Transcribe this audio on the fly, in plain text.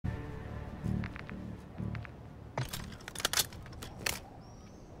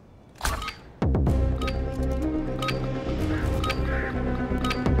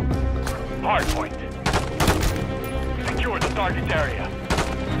Hardpoint. Secure the target area.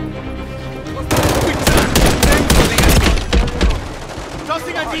 Aim for the enemy!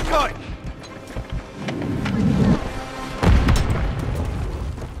 Tossing a decoy!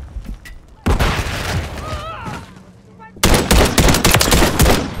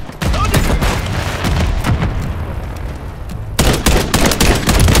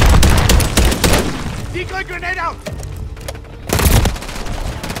 Decoy grenade out!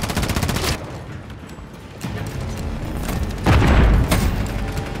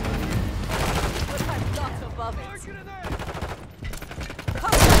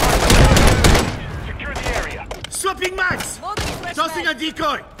 Secure the area. Swapping mags! Tossing a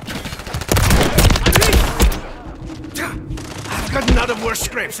decoy! I've gotten out of worse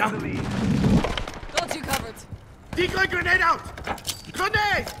scrapes, huh? Got you covered. Decoy grenade out!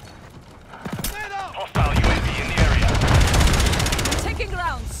 Grenade! Hostile UAV in the area. Taking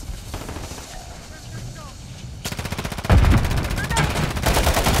grounds.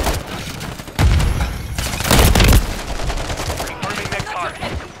 Confirming next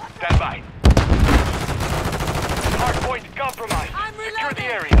target. Stand by. Hardpoint compromised. I'm Secure the reloading.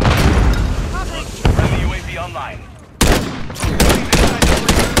 area. Covering. Friendly UAV online.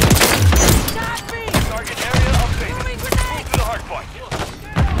 Got me. Target area updated. Throwing Move grenade. to the hardpoint.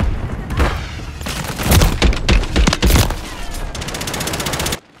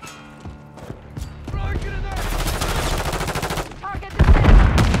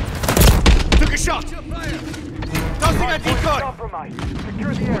 Took a shot! Tossing a decoy! Compromised.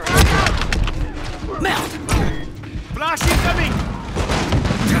 Secure the area. Melt! Flash incoming!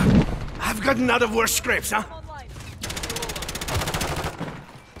 I've gotten out of worse scrapes, huh? Online.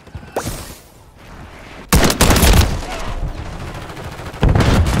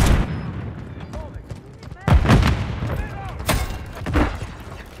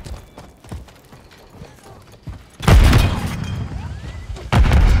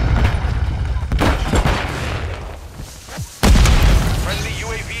 Friendly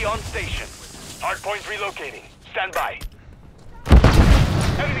UAV on station. Hardpoint relocating. Stand by.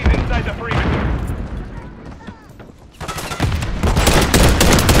 Enemies inside the perimeter.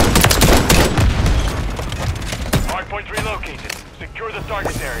 Hardpoint relocated. Secure the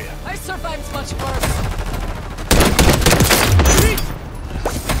target area. I survived much worse.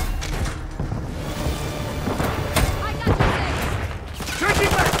 I got you six. Turkey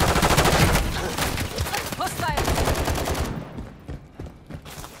back! Hostile.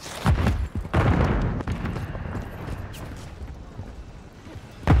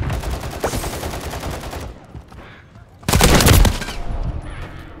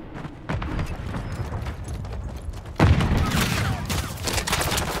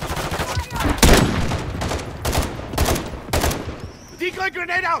 Decoy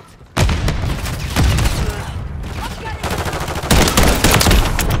grenade out!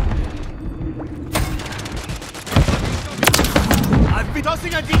 I've been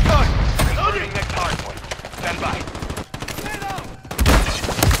tossing a decoy! Confirming next hardpoint. Stand by.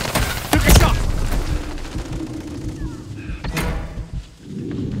 Took a shot!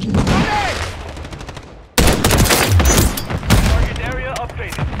 Grenade! Target area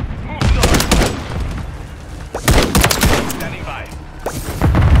updated. Move to the hardpoint. Standing by.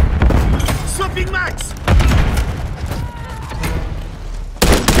 Swapping mags!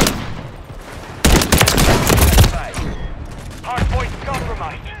 Hardpoint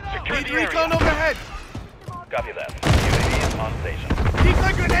compromised. Secure Need the recon area. overhead! Copy that. UAV is on station.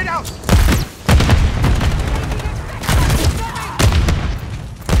 Decoy grenade out!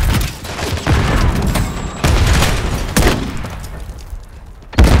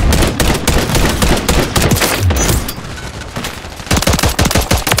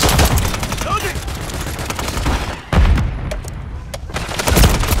 Loading!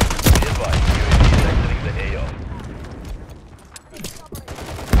 Be advised, UAV is exiting the AO.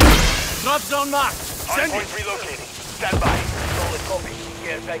 Drop zone marked! Send Hardpoint it! relocating. Stand by. Solid copy.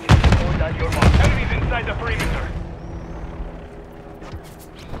 Care package deployed on your mark. Enemies inside the perimeter.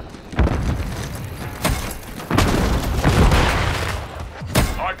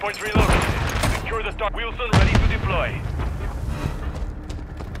 Hardpoint relocated. Secure the target. Wilson ready to deploy.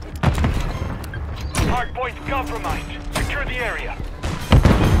 Hardpoint compromised. Secure the area.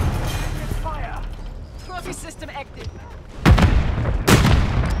 Fire. Trophy system active.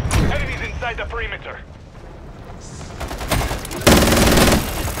 Enemies inside the perimeter.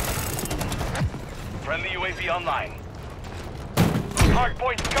 Friendly UAV online.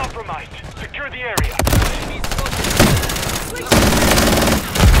 Hardpoint compromised. Secure the area.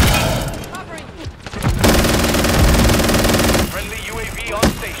 Covering. Friendly UAV on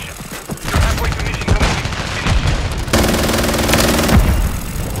station.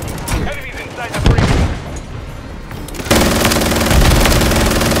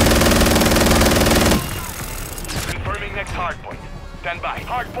 Stand by.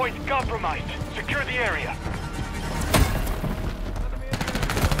 Hardpoint compromised. Secure the area.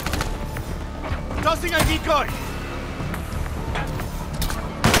 Tossing a decoy!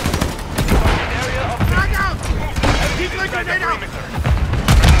 Target area of Frag out! enemies Decoy inside the grenade out! perimeter.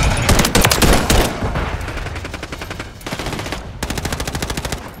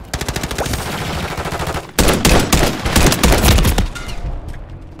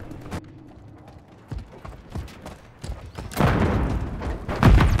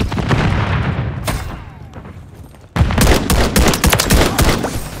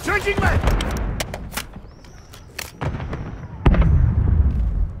 Changing man!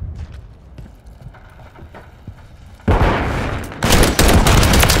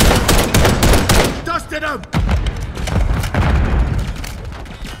 Dusted him!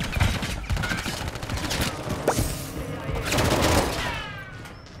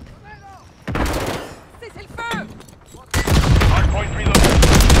 C'est le feu! Hardpoint reloaded.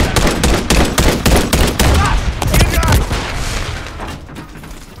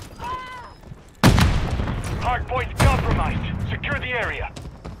 Hardpoint compromised. Secure the area.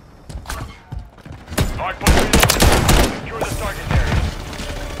 Hardpoint reloaded. Secure the target area.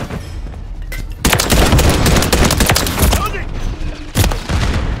 Loading!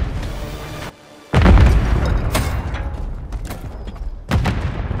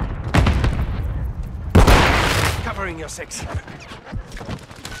 Covering your six.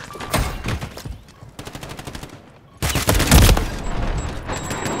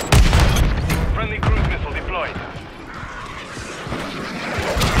 Friendly cruise missile deployed.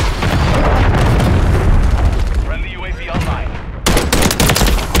 Friendly UAV online.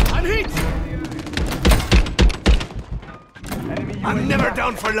 I'm hit! Enemy UAV I'm never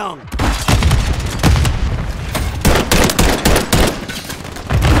down for long.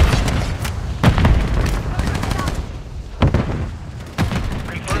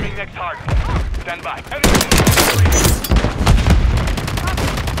 confirming next target. Stand by. Enemy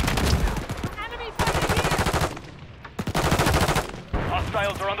Enemy fighting here!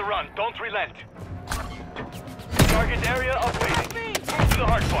 hostiles are on the run. Don't relent. Target area upweighting. Move to the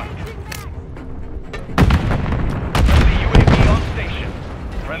hardpoint. Friendly UAV on station.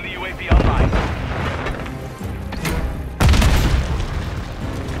 Friendly UAV online.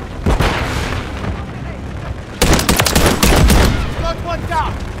 Got one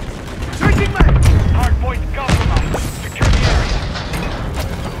down! Changing man! Hardpoint compromised. Secure the area.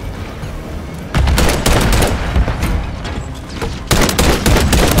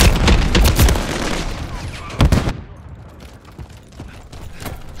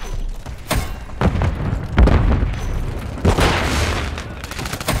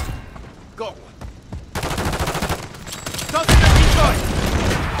 Go! Tossing a decoy!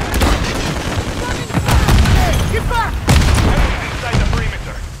 Hey, get back! Enemies inside the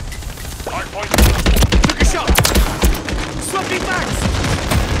perimeter. Hardpoint. Took a shot! Swapping mags!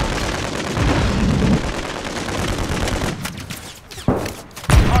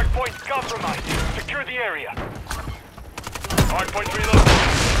 Hardpoint compromised. Secure the area. Hardpoint reloaded.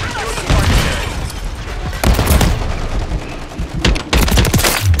 Secure the target area.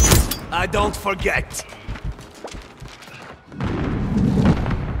 I don't forget.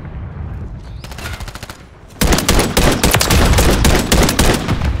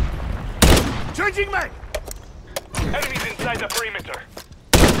 Changing mag! Enemies inside the perimeter.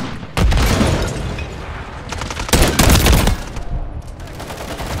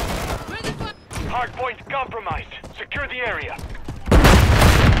 Where the fuck? Hardpoint compromised. Secure the area.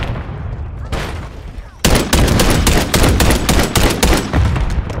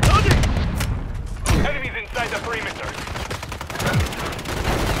 Loading! Enemies inside the perimeter.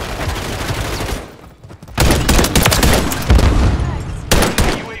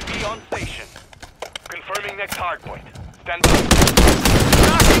 UAV on station. Confirming next hardpoint. Stand by.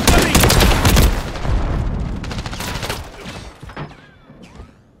 Nothing coming!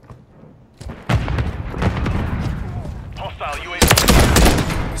 Hostile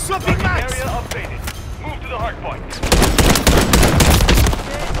UAV. Swapping mags! Area updated. Move to the hardpoint.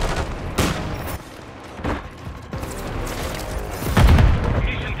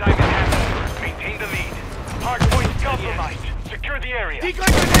 Mission time is half over. Maintain the lead. Hardpoint compromised. Secure the area. Decoy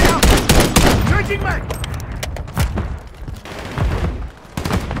grenade out! Changing mag!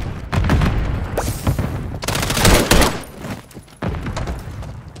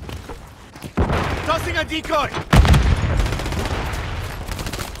 Tossing a decoy!